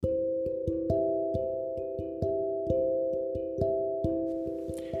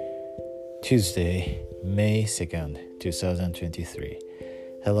Tuesday, May 2nd, 2023.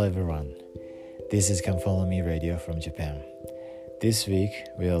 Hello everyone. This is Come Follow Me Radio from Japan. This week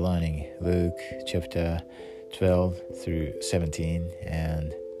we are learning Luke chapter 12 through 17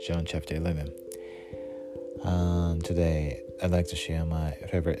 and John chapter 11. Today I'd like to share my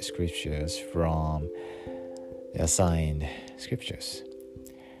favorite scriptures from the assigned scriptures.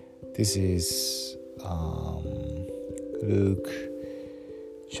 This is Luke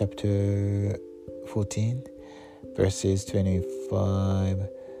chapter 14, verses 25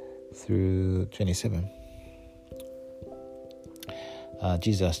 through 27.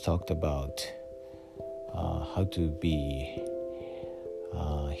 Jesus talked about how to be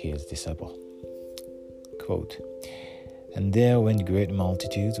his disciple. Quote, "And there went great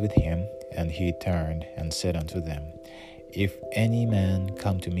multitudes with him, and he turned and said unto them, If any man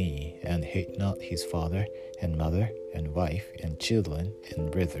come to me, and hate not his father and mother and wife and children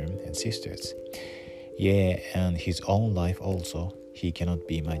and brethren and sisters, yea, and his own life also, he cannot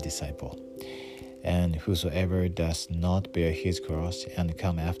be my disciple. And whosoever does not bear his cross and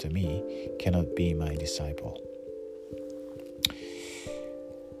come after me cannot be my disciple."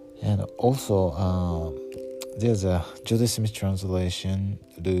 And also, there's a Joseph Smith translation,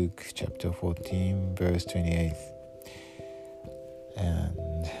 Luke chapter 14, verse 28.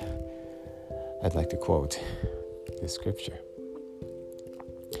 And I'd like to quote this scripture.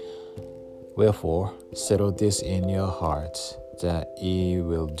 "Wherefore, settle this in your hearts, that ye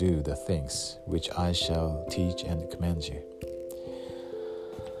will do the things which I shall teach and command you."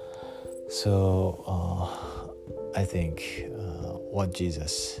 So, I think what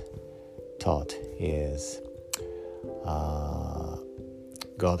Jesus taught is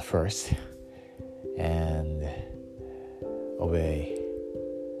God first and obey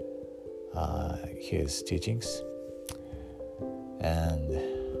his teachings and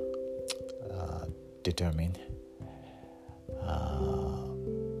determine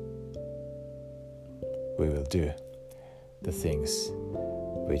we will do the things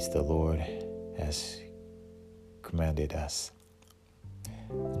which the Lord has commanded us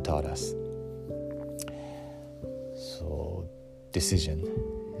and taught us. So decision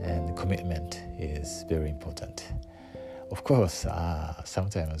and commitment is very important. Of course,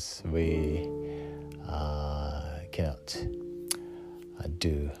 sometimes we cannot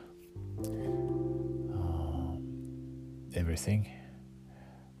do everything,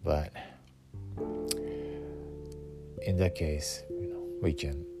 but in that case, we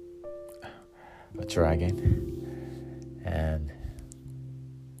can try again and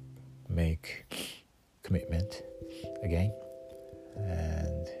make commitment again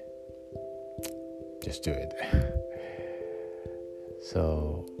and just do it.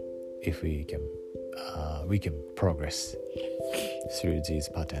 So if we can progress through these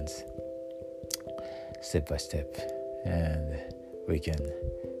patterns step by step, and we can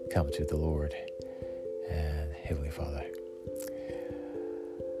come to the Lord and Heavenly Father.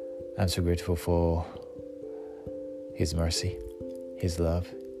 I'm so grateful for His mercy, His love,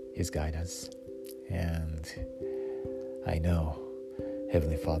 His guidance, and I know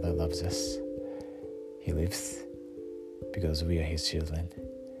Heavenly Father loves us. He lives because we are His children,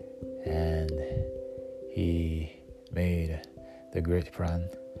 and He made the great plan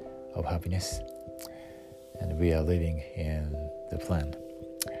of happiness, and we are living in the plan.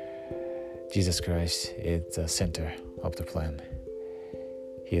 Jesus Christ is the center of the plan.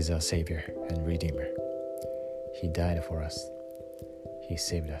 He is our Savior and Redeemer. He died for us. He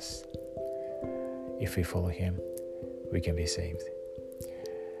saved us. If we follow Him, we can be saved.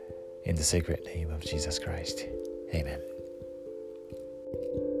 In the sacred name of Jesus Christ, Amen.